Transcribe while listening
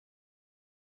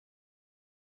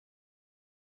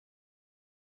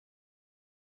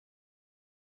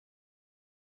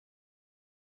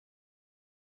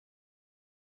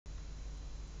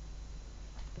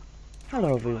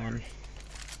Hello everyone,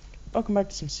 welcome back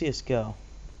to some CSGO.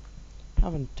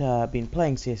 Haven't been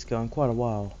playing CSGO in quite a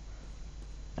while,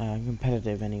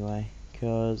 competitive anyway,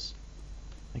 because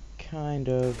I kind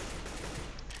of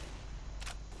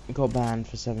got banned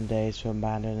for 7 days for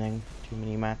abandoning too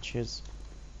many matches,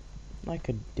 like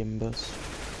a dimbus.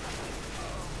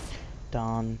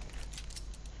 Darn,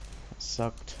 that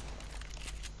sucked.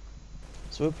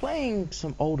 So we're playing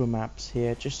some older maps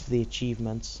here, just for the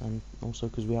achievements, and also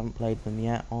because we haven't played them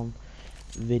yet on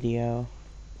video.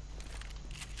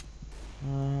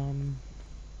 And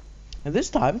this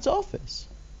time it's Office.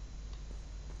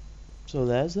 So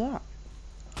there's that.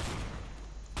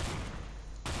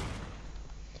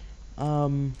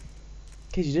 In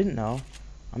case you didn't know,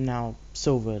 I'm now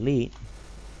Silver Elite.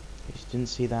 In case you didn't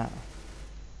see that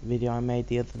video I made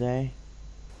the other day.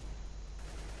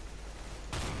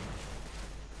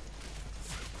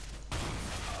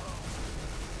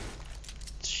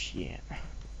 Shit.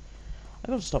 I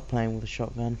gotta stop playing with a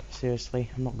shotgun, seriously,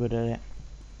 I'm not good at it.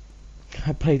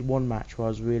 I played one match where I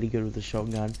was really good with the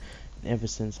shotgun, and ever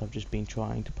since I've just been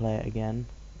trying to play it again.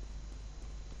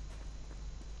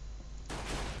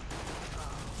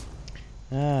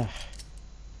 That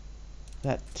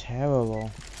terrible.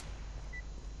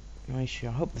 I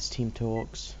hope this team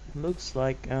talks. Looks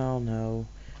like, oh no,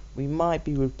 we might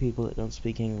be with people that don't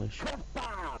speak English.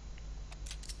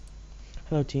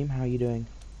 Hello team, how are you doing?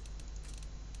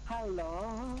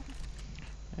 Hello.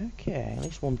 Okay, at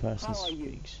least one person How are you?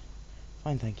 speaks.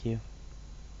 Fine, thank you.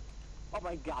 Oh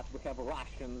my god, we have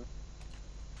Russian.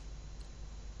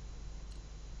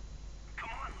 Come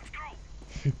on, let's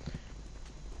go.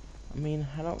 I mean,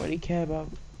 I don't really care about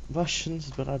Russians,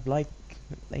 but I'd like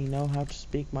they know how to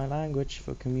speak my language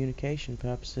for communication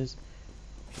purposes.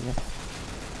 Yep.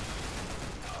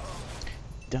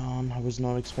 Darn, I was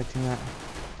not expecting that.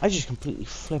 I just completely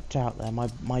flipped out there.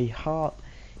 My heart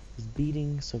is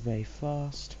beating so very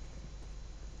fast.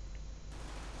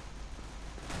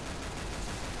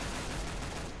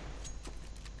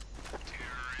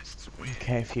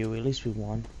 Okay, phew, at least we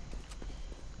won.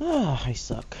 Ah, I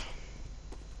suck.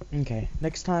 Okay,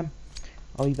 next time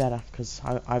I'll be better, because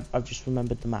I've just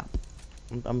remembered the map.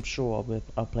 I'm sure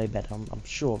I'll play better, I'm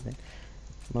sure of it.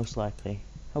 Most likely.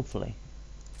 Hopefully.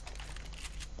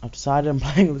 I've decided I'm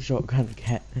playing with the shotgun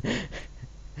again.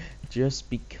 Just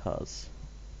because.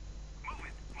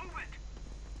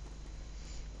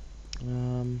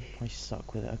 I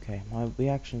suck with it. Okay, my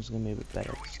reaction's gonna be a bit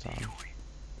better this time.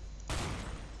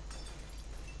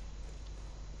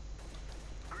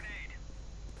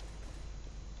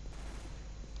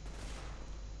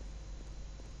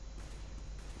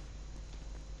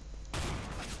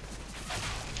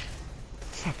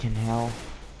 Fucking hell.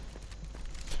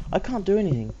 I can't do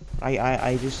anything.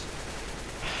 I just...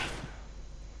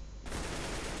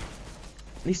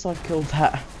 At least I've killed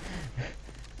that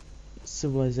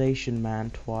civilization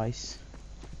man twice.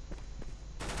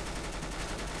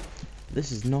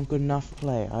 This is not good enough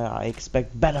play. I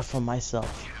expect better from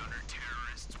myself.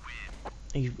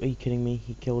 Are you kidding me?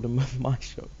 He killed him with my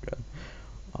shotgun.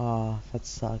 Ah, that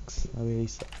sucks. That really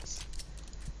sucks.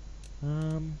 You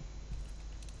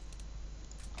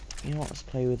know what, let's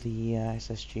play with the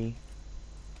SSG.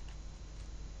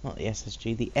 Not the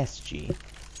SSG, the SG.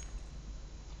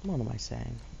 What am I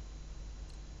saying?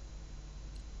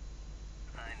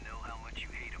 I know how much you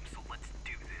hate him, so let's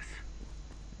do this.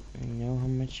 I know how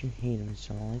much you hate him,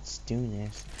 so let's do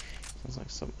this. Sounds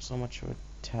like so much of a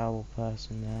terrible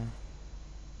person there.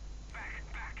 Back.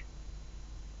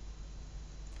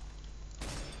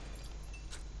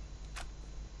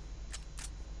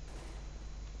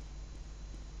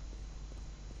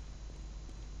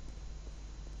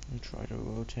 I'll try to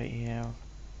rotate here.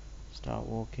 Start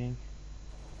walking.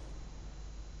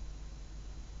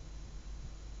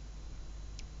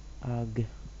 Ugh.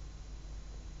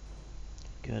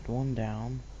 Good, one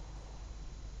down.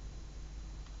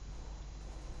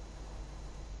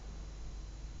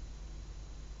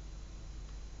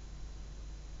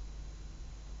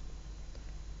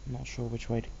 I'm not sure which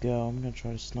way to go. I'm gonna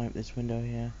try to snipe this window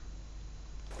here.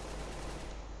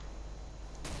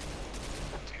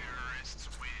 Terrorists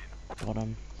win. Got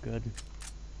him. Good.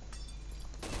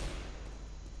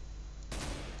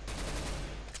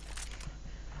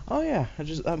 Oh yeah,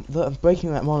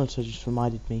 breaking that monitor just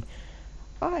reminded me.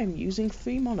 I'm using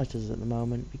 3 monitors at the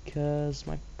moment because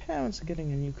my parents are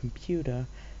getting a new computer,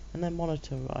 and their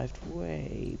monitor arrived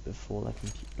way before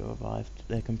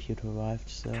their computer arrived.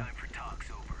 So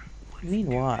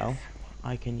meanwhile,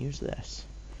 I can use this.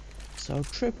 So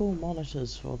triple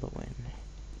monitors for the win.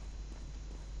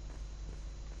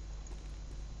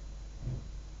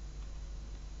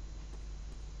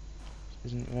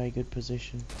 isn't a very good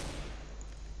position.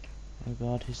 Oh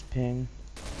god, his ping.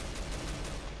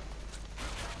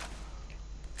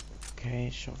 Okay,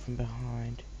 shot from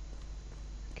behind.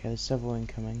 Okay, there's several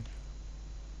incoming.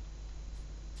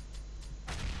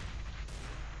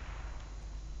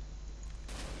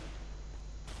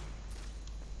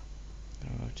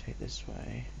 I'll rotate this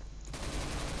way.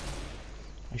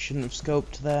 I shouldn't have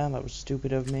scoped there, that was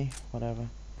stupid of me. Whatever.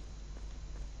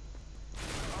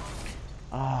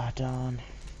 Ah, darn.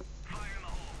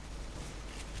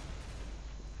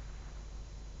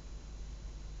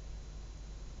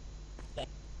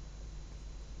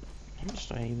 How much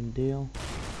did I even deal?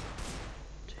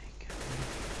 Take.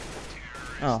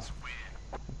 Oh.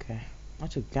 Okay. I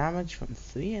took damage from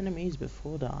 3 enemies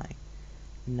before dying.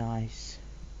 Nice.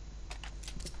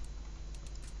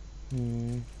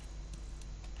 We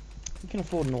can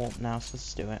afford an AWP now, so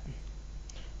let's do it.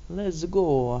 Let's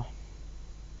go.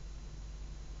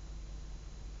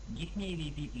 Give me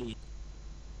VP, please.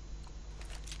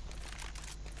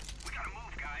 We gotta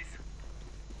move, guys.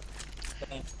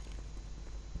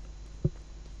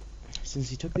 Since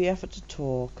he took the effort to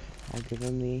talk, I'll give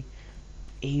him the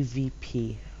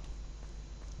AVP.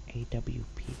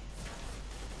 AWP.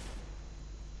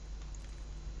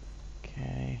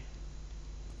 Okay.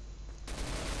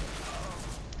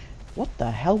 What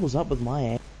the hell was up with my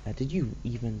aim? Did you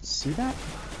even see that?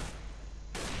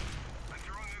 I'm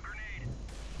throwing a grenade.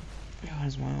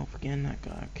 Where's my AWP again? That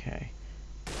guy. Okay.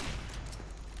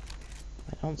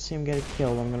 I don't see him get a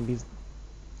kill.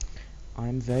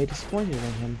 I'm very disappointed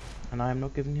in him, and I am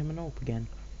not giving him an AWP again.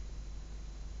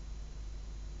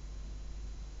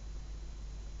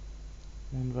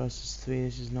 One versus 3.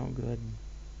 This is not good.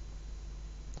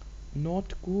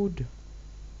 Not good.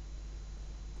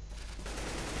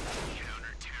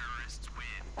 Counter-terrorists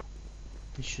win.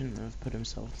 He shouldn't have put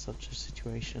himself in such a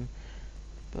situation,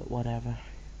 but whatever.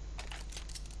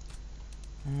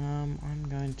 I'm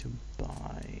going to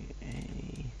buy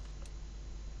a...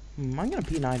 I'm gonna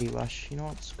P90 rush. You know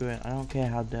what? Screw it. I don't care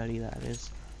how dirty that is.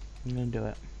 I'm gonna do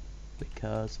it.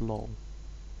 Because lol.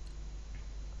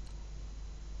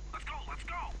 Let's go, let's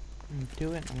go. I'm gonna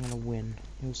do it. I'm gonna win.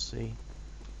 You'll see.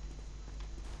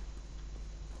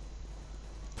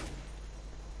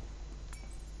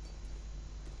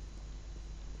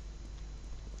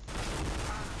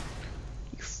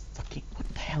 You fucking... What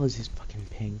the hell is his fucking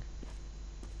ping?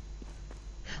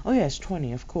 Oh yeah, it's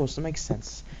 20. Of course, that makes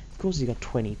sense. Of course he got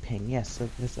 20 ping. Yes, so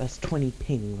that's 20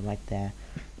 ping right there.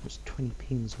 That's 20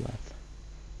 pings worth.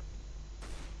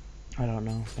 I don't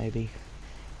know, maybe.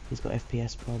 He's got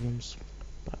FPS problems.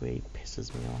 That really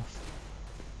pisses me off.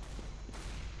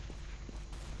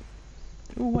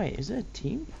 Oh wait, is it a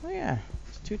team? Oh yeah,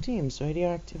 it's 2 teams,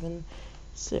 Radioactive and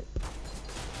SIP.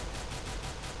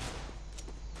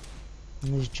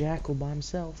 And there's Jackal by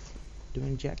himself,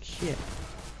 doing jack shit.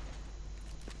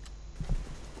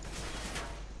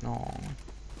 Aww.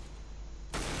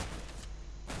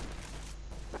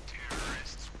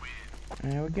 Terrorists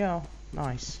win. There we go.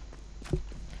 Nice.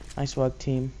 Nice work,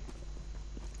 team.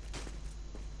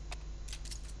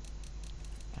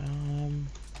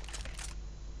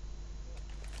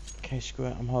 Okay, screw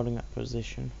it. I'm holding that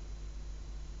position.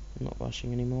 I'm not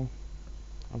rushing anymore.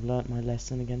 I've learnt my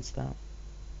lesson against that.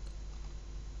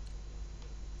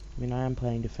 I mean, I am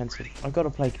playing defensive. I've got to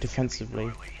play defensively.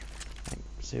 Like,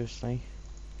 seriously.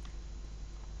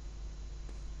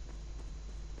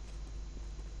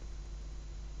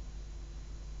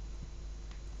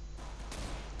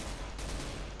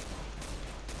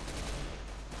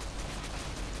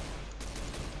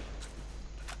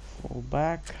 Fall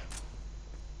back.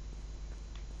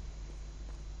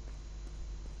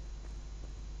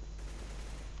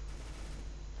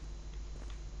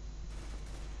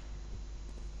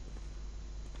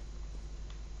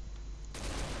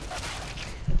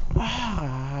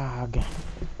 Ah, God.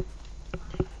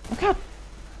 Look how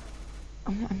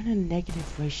I'm in a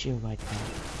negative ratio right now.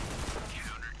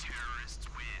 Counter-terrorists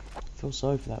win. I feel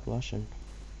sorry for that Russian.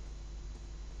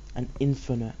 An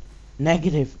infinite,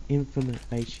 negative infinite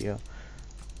ratio.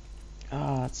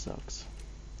 Ah, it sucks.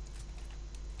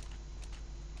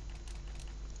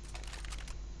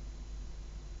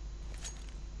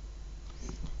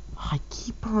 I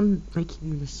keep on making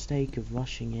the mistake of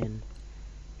rushing in.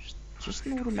 Just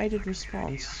an automated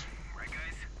response. Right,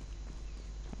 guys?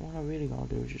 What I really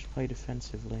gotta do is just play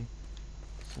defensively.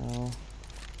 So, let's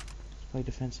play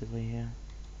defensively here.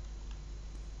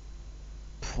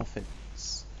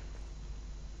 Profits.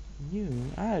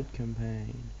 New ad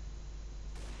campaign.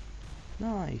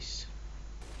 Nice.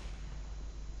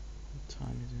 What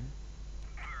time is it?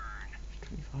 Burn. It's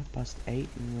 25 past 8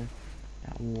 and we're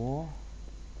at war.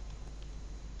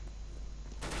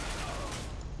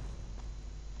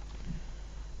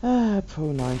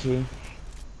 Pro 90.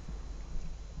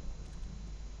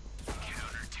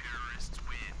 Counter-terrorists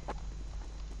win.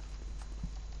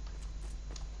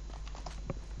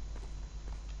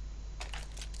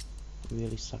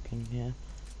 Really sucking here.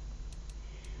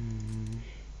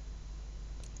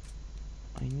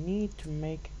 I need to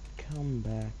make a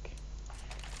comeback.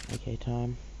 Okay,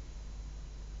 time.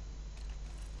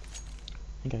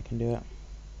 I think I can do it.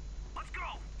 Let's go.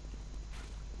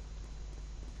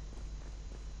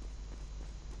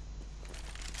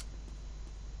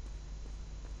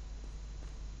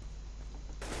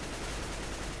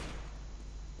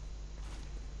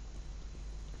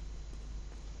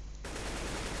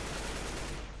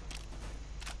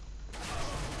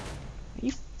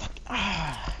 You fuck.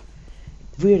 Ah!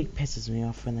 It really pisses me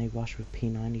off when they rush with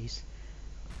P90s.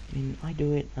 I mean, I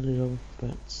do it a little,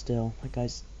 but still, that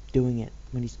guy's doing it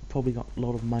when he's probably got a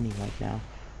lot of money right now.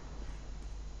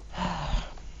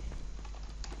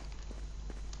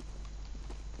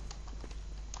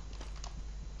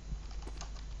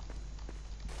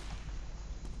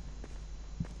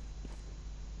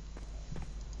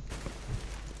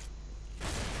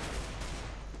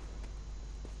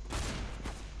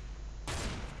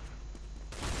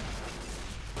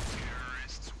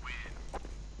 Terrorists win.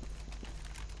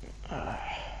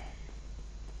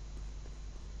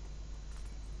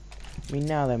 I mean,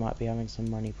 now they might be having some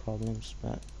money problems,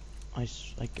 but I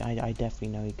definitely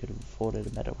know he could have afforded a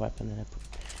better weapon than a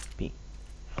P.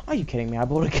 Are you kidding me? I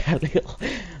bought a Galil.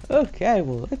 Okay,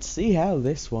 well, let's see how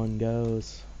this one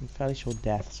goes. I'm fairly sure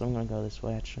death, so I'm gonna go this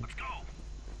way actually. Let's go.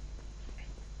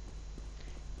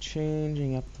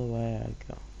 Changing up the way I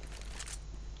go.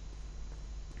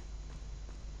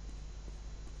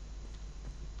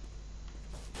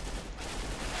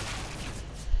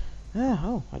 Ah,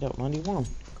 oh, I dealt 91.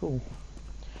 Cool.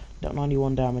 Dealt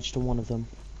 91 damage to one of them.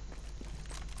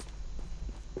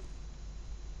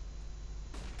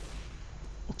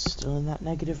 It's still in that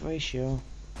negative ratio.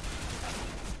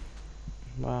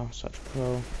 Wow, such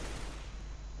pro.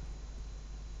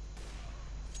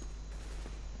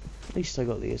 At least I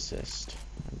got the assist,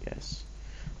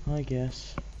 I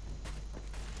guess.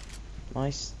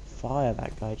 Nice fire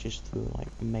that guy just threw, like,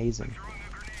 amazing. Throwing a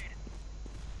grenade.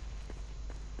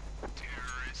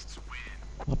 Terrorists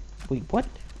win. What? Wait, what?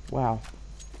 Wow.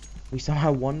 We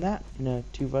somehow won that in a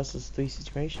 2 versus 3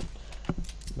 situation?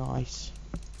 Nice.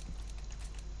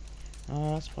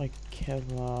 That's by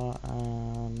Kevlar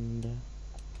and...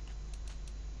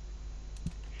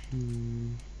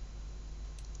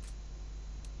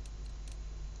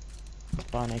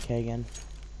 Buy an AK again.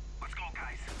 Let's go,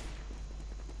 guys.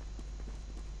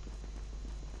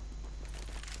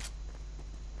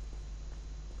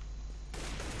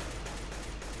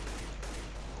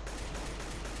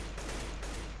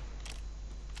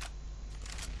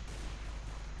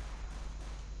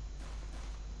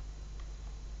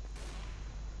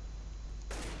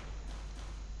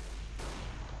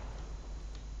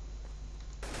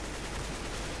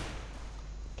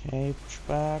 Okay, push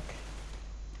back.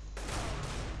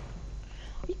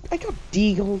 I got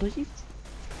deagled. Are you?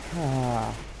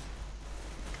 Ah.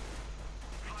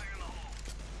 Fire in the hole.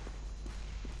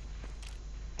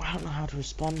 I don't know how to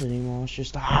respond anymore. It's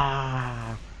just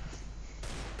ah.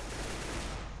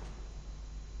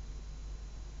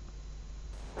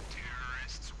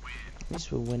 Terrorists win. At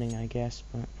least we're winning, I guess,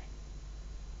 but.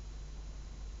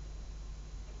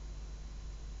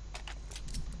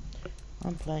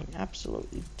 I'm playing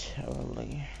absolutely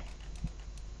terribly.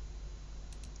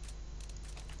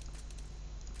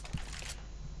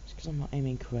 It's because I'm not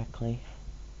aiming correctly.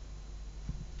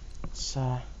 Let's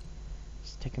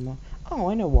take him off.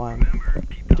 Oh, I know why I'm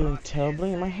doing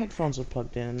terribly. My headphones are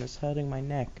plugged in and it's hurting my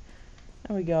neck.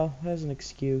 There we go. There's an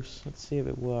excuse. Let's see if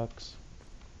it works.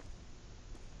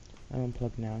 I'm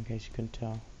unplugged now, in case you couldn't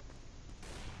tell.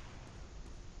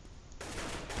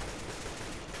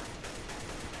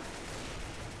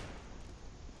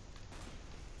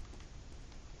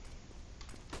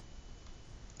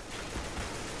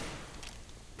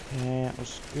 Okay, that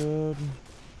was good.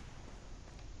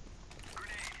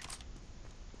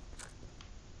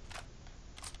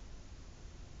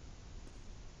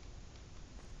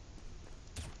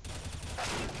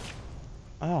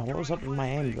 Ah, what was up with my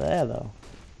aim there, though?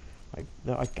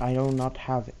 Like, I do not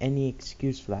have any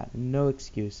excuse for that. No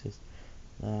excuses.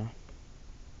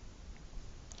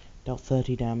 Dealt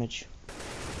 30 damage.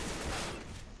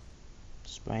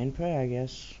 Spray and pray, I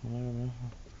guess. I don't know.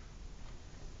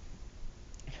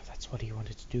 If that's what he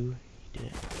wanted to do, he did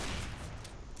it.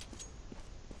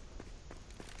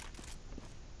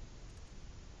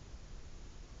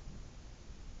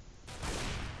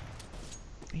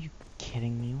 Are you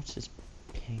kidding me? What's this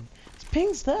ping? His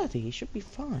ping's 30. He should be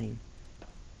fine.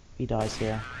 He dies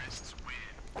here.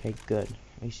 Okay, good.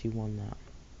 At least he won that.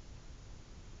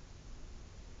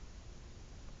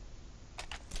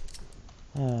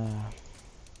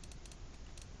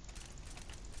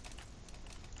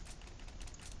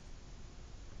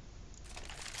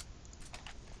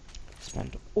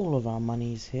 Spent all of our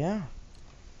monies here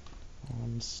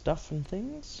on stuff and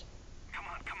things. Come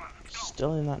on, let's go.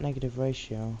 Still in that negative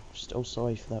ratio. Still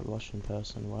sorry for that Russian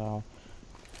person. Wow.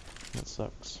 That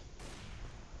sucks.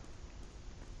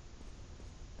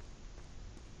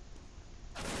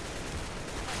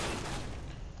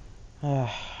 I'm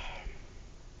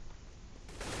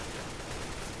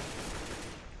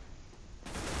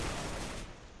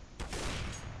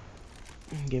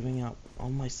giving up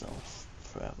on myself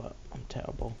forever. I'm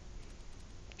terrible.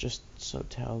 Just so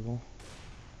terrible.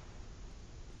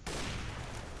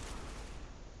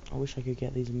 I wish I could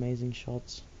get these amazing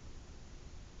shots,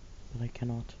 but I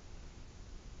cannot.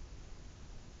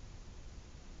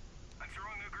 I'm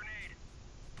throwing a grenade.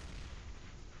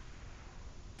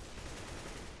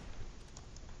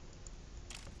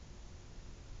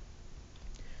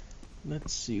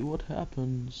 Let's see what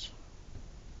happens.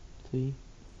 3,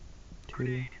 2,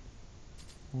 Grenade.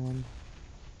 1.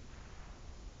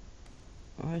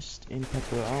 Rest in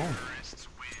pepper. Oh.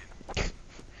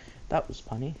 That was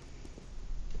funny.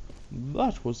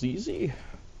 That was easy.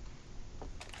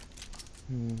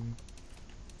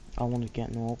 I wanted to get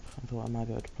an AWP. I thought I might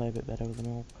be able to play a bit better with an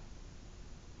AWP.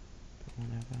 But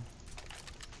whatever.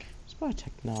 Let's buy a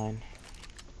Tech 9.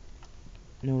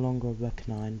 No longer a Rec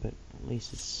 9, but at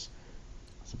least it's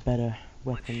a better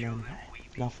weapon than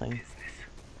nothing.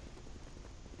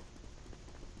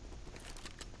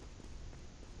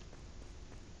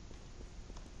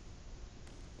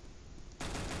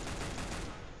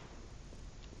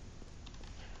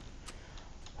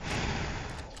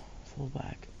 Fall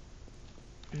back.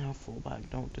 No, fall back,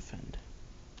 don't defend.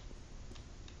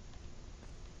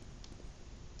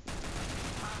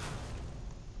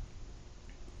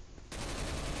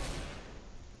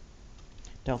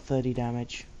 Dealt 30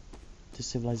 damage to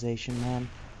Civilization Man.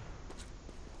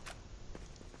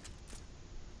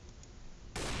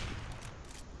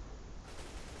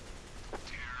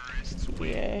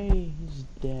 Yay, he's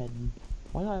dead.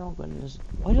 Why did I not get an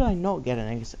Why did I not get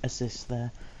an assist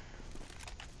there?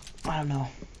 I don't know.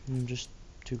 I'm just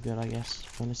too good, I guess,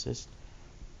 for an assist.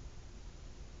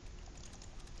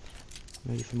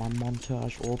 Ready for my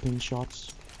montage open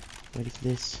shots. Ready for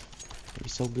this. It's gonna be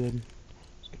so good.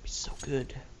 It's gonna be so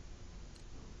good.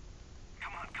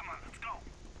 Come on, let's go.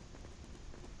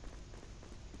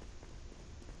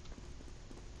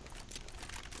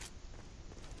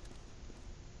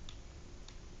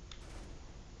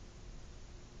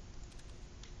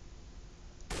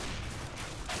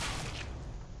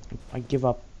 I give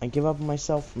up. I give up on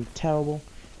myself. I'm terrible.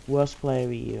 Worst player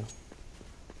EU.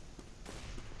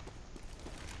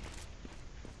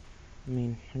 I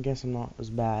mean, I guess I'm not as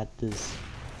bad as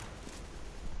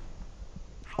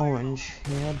Orange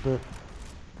here, but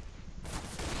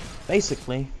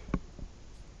basically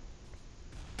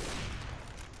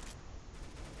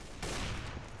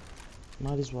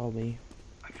might as well be.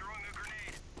 I'm throwing a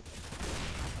grenade.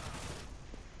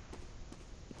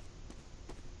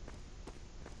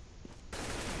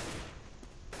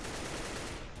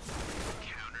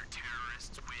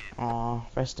 Counter-terrorists win. Aw,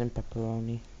 rest in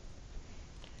pepperoni.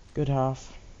 Good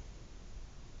half.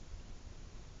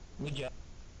 Good job.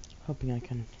 Hoping I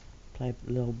can play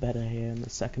a little better here in the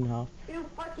second half. You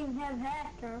fucking have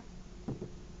hacker.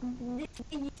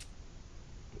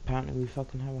 Apparently we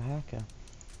fucking have a hacker.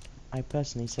 I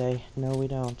personally say, no we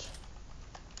don't.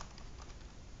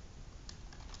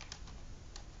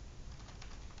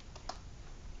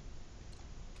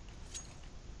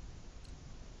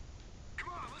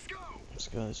 Come on, let's go. Let's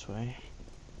go this way.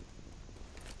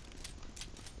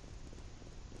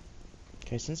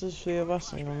 Okay, since there's 3 of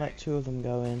us, I'm gonna let 2 of them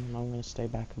go in, and I'm gonna stay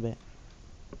back a bit.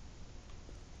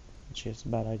 Actually, it's a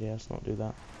bad idea, let's not do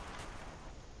that.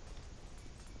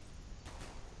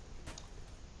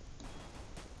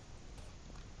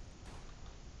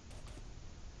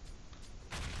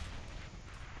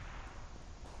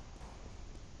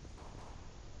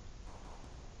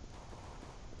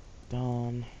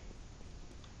 Done.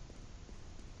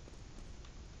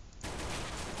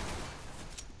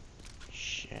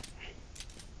 Shit.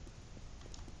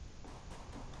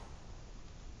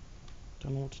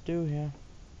 Don't know what to do here.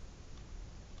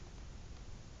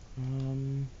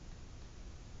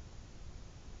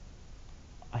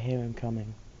 I hear him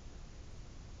coming.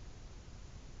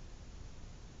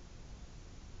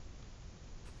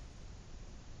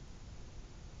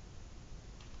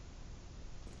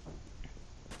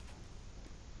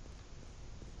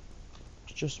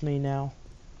 just me now.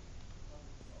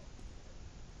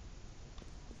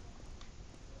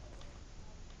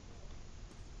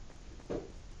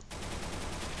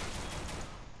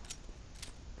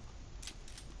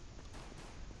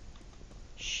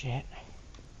 Shit.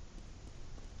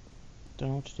 Don't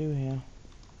know what to do here.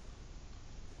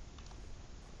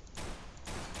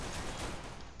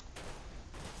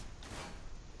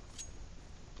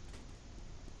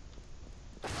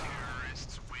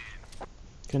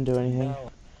 Couldn't do anything.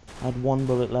 No. I had one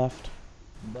bullet left.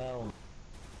 No.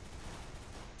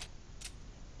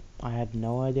 I had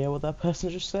no idea what that person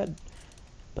just said.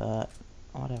 But,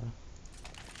 whatever.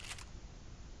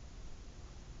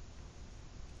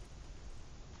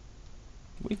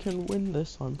 We can win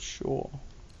this, I'm sure.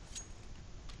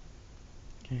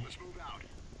 Okay.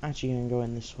 Actually gonna go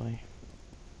in this way.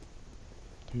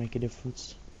 To make a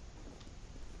difference.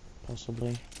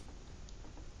 Possibly.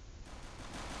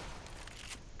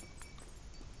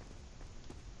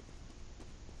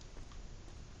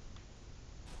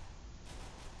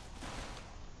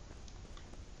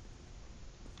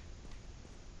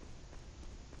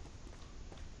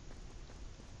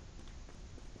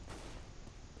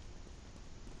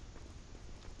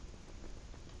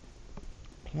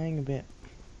 Playing a bit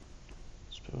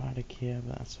sporadic here,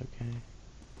 but that's okay.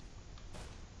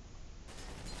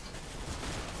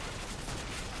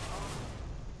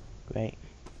 Great.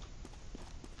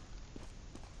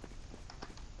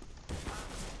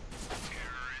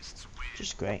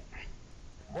 Just great.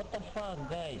 What the fuck,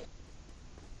 guys?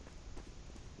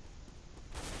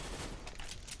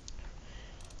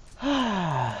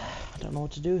 I don't know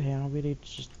what to do here. I really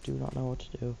just do not know what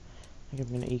to do. I think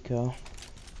I'm gonna eco.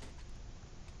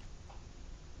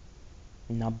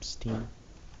 Nubs team.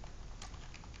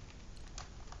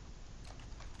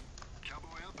 Cowboy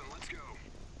up and let's go.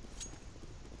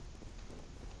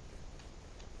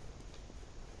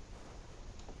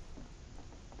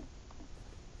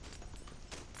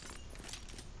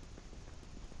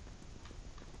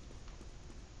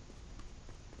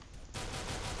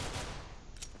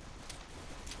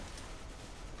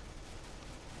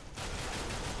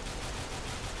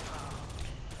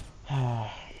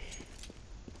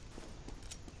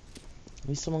 At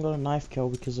least someone got a knife kill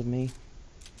because of me.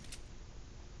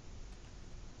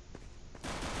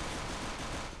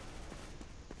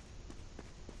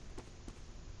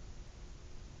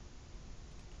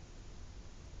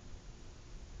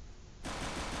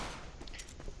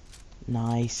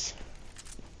 Nice.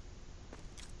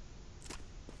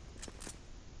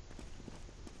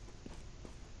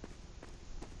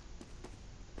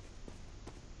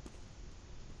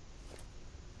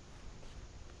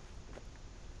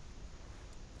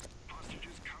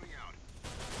 Hostages coming out.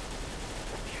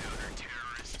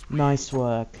 Counter-terrorists. Nice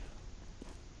work.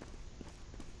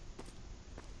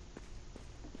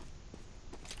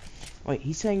 Wait,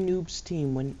 he's saying noobs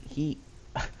team when he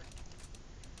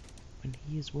when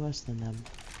he is worse than them.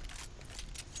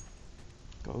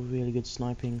 Got a really good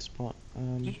sniping spot.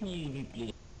 Give me UV,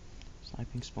 please.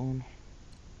 Sniping spawn.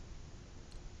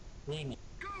 Dang it.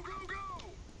 Go, go, go!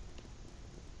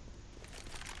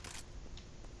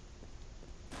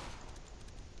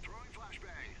 Throwing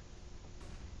flashbang.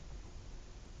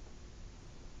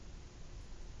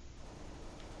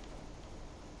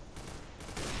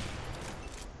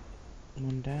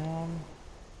 One down.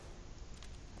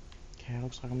 Okay,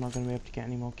 looks like I'm not gonna be able to get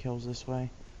any more kills this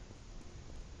way.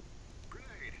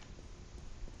 Grenade.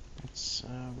 Let's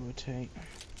rotate.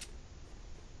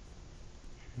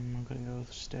 I'm gonna go with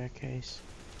the staircase.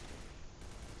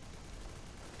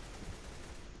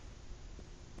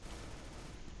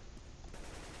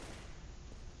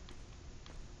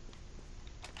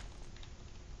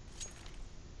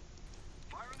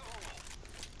 Fire in the hole.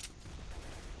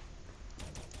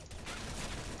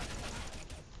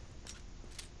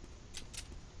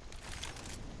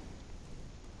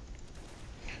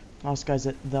 Last guy's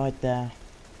right there.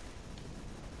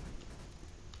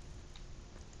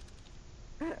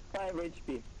 5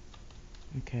 HP.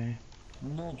 Okay.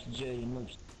 Noobs, Jerry,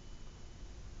 noobs.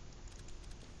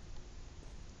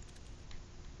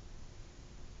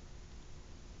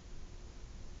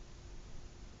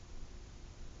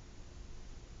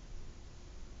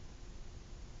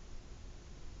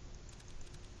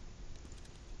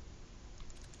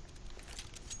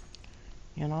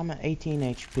 Yeah, and I'm at 18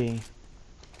 HP.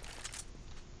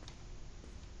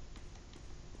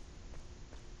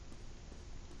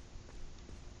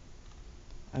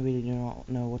 I really do not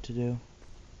know what to do.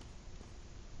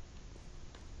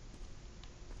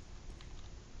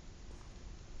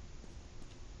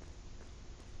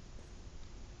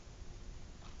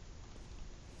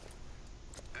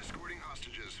 Escorting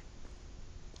hostages.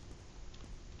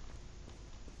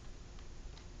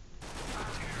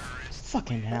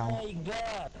 Fucking Oh hell. my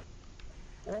god!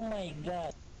 Oh my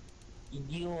god!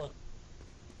 Idiot!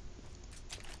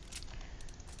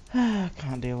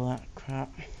 Can't deal with that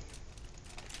crap.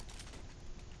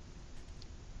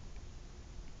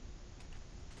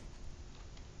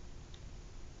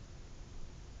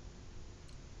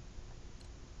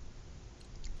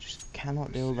 Just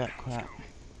cannot deal with that crap.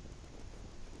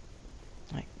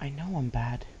 Like, I know I'm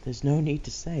bad. There's no need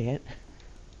to say it.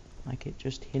 Like, it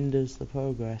just hinders the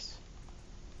progress.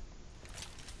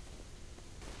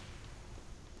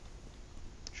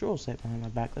 Sure, I'll say it behind my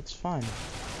back, that's fine.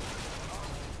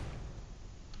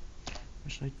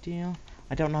 What should I deal?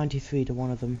 I dealt 93 to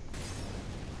one of them.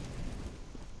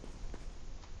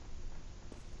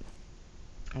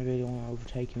 I really want to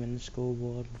overtake him in the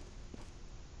scoreboard.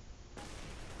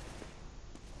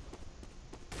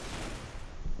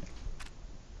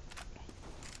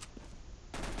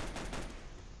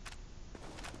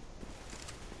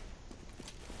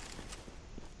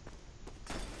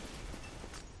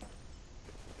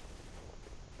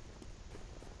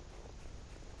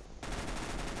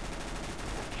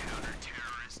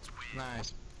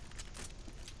 Nice.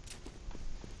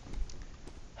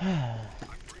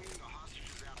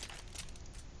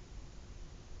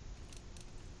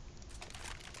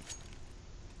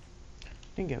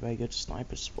 Didn't get a very good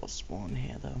sniper spot spawn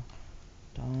here though.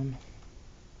 Darn.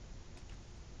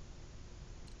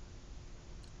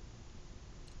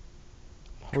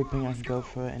 Hoping I can go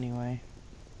for it anyway.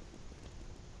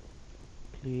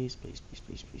 Please, please, please,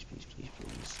 please, please, please, please,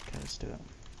 please. Okay, let's do it.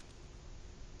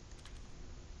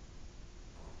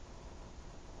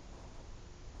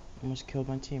 Almost killed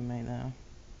my teammate there.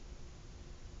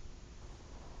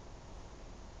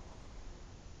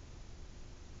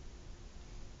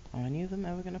 Are any of them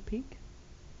ever gonna peek?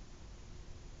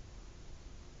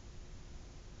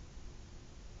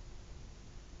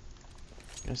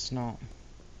 Guess not.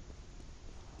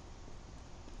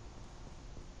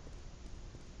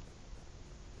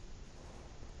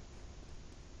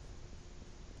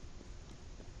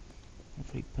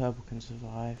 Hopefully purple can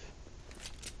survive.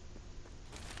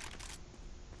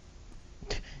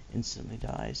 Instantly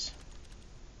dies.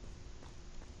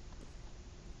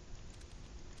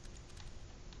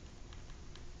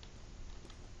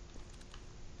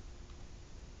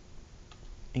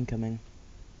 Incoming.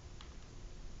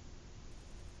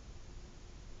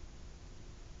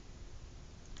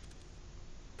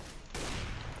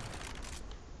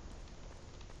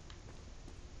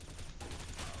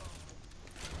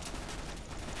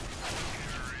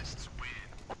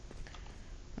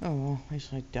 Oh well, at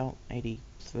least I dealt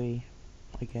 83,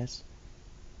 I guess.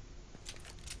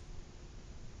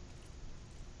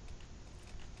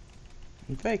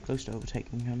 I'm very close to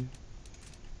overtaking him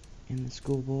in the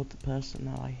scoreboard, the person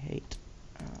that I hate.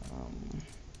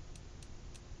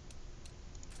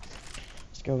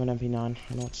 Let's go with an MP9.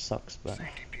 I know it sucks, but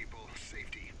Safety, people,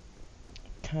 safety.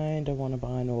 kinda wanna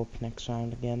buy an AWP next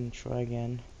round again, try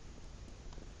again.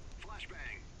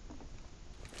 Flashbang.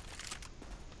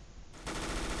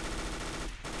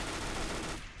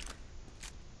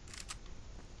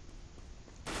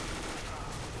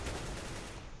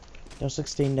 Does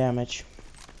 16 damage.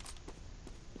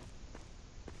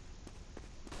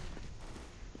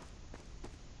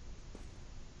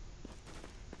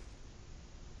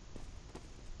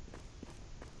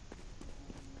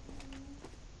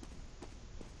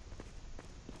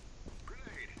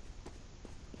 Grenade.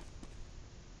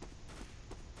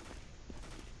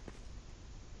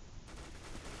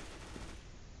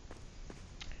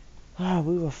 Ah,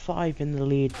 we were 5 in the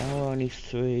lead, now we're only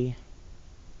 3.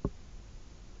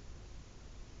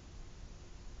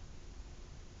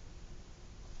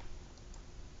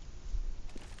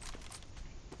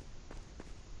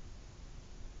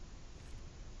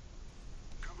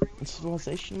 Covering with Is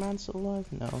Civilization Man still alive?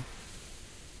 No.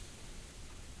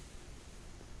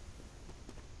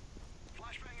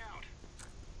 flashbang out.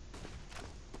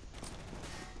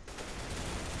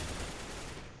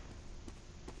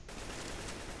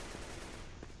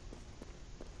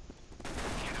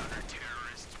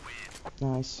 Counter-terrorists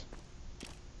win. Nice.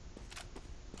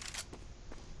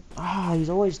 Ah, he's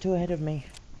always 2 ahead of me.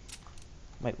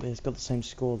 Wait, we've got the same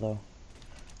score though.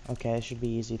 Okay, it should be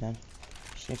easy then.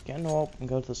 Just get an AWP and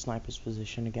go to the sniper's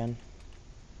position again.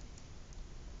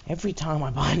 Every time I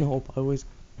buy an AWP,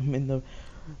 I'm in the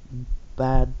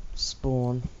bad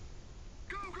spawn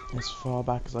Go, go, as go. far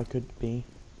back as I could be,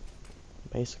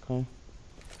 basically.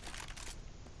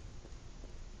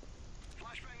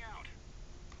 Flashbang out.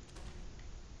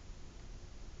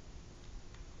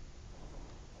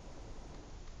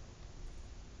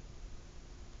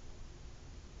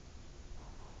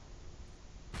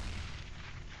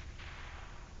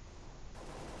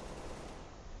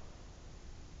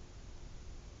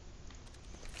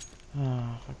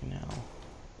 Ah, fucking hell.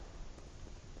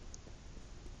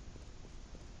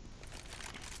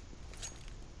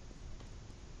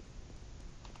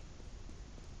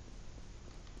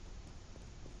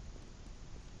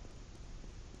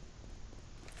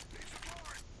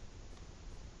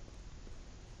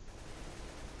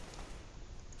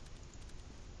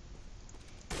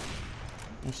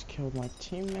 Just killed my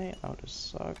teammate. That would have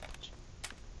sucked.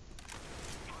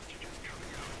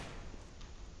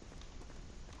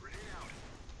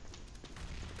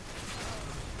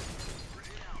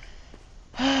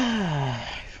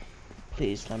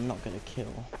 Please, I'm not gonna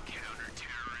kill.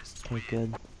 Okay,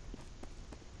 good.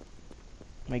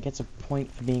 He gets a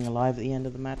point for being alive at the end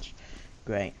of the match.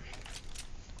 Great.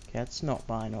 Okay, let's not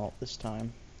buy an AWP this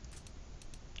time.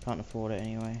 Can't afford it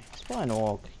anyway. Let's buy an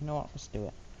AUG. You know what? Let's do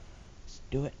it. Let's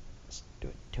do it. Let's do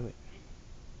it. Do it.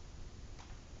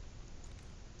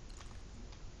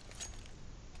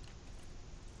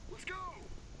 Let's go.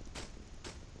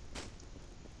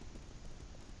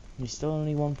 He's still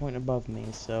only 1 point above me,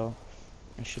 so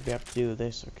I should be able to do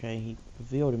this. Okay, he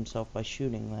revealed himself by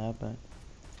shooting there, but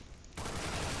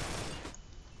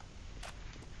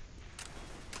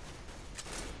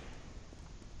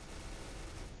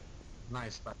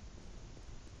Nice, but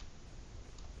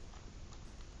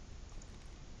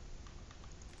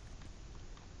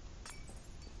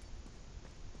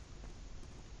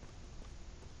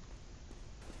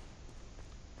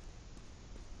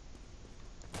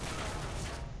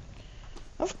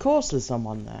of course there's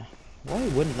someone there. Why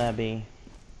wouldn't there be?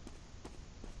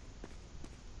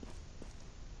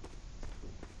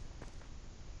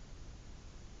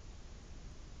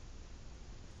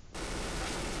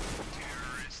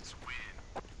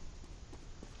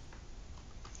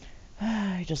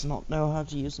 He does not know how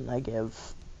to use a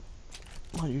negative.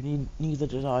 Well, neither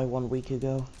did I 1 week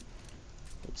ago.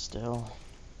 But still.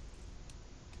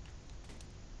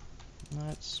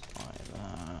 Let's buy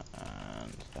that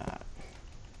and that.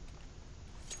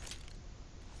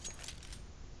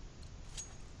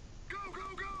 Go, go,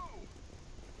 go.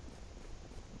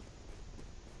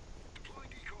 Deploy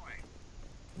decoy.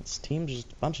 This team's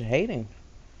just a bunch of hating.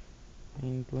 I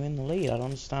mean, we're in the lead. I don't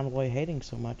understand why you're hating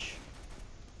so much.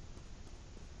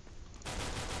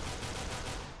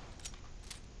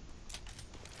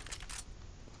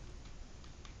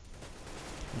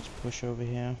 Let's push over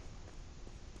here.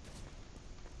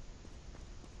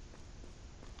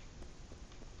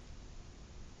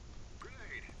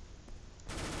 Grenade.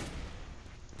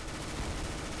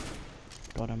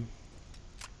 Got him.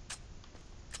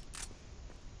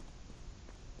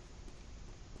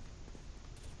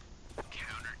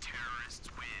 Counter-terrorists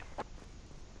win.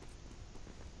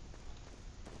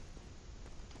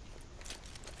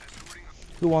 Escorting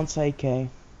a Who wants AK?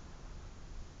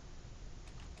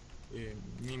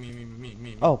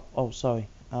 me. Oh, sorry.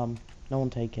 No one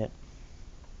take it.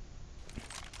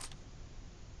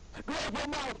 Grab your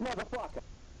mouse, motherfucker!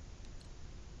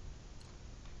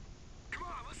 Come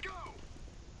on, let's go.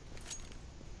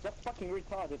 That fucking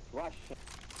retarded Russian.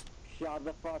 Shut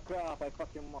the fuck up, I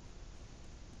fucking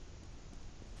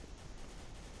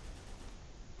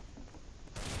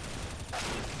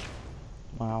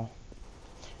Wow.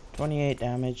 28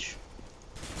 damage.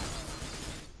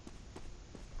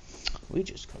 We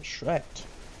just got shreked.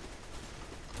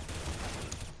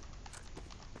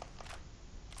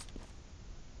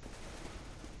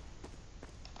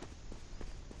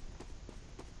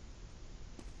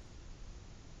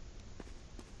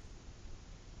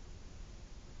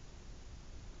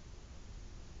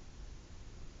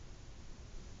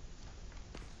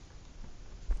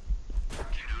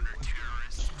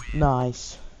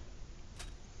 Nice.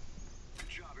 Good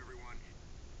job, everyone.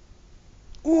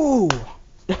 Ooh!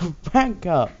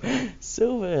 Rankup!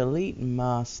 Silver Elite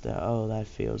Master. Oh, that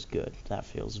feels good. That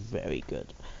feels very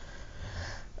good.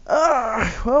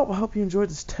 Well, I hope you enjoyed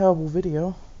this terrible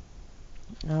video.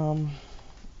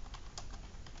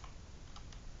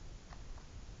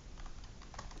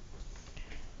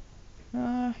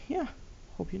 Yeah.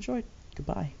 Hope you enjoyed.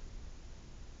 Goodbye.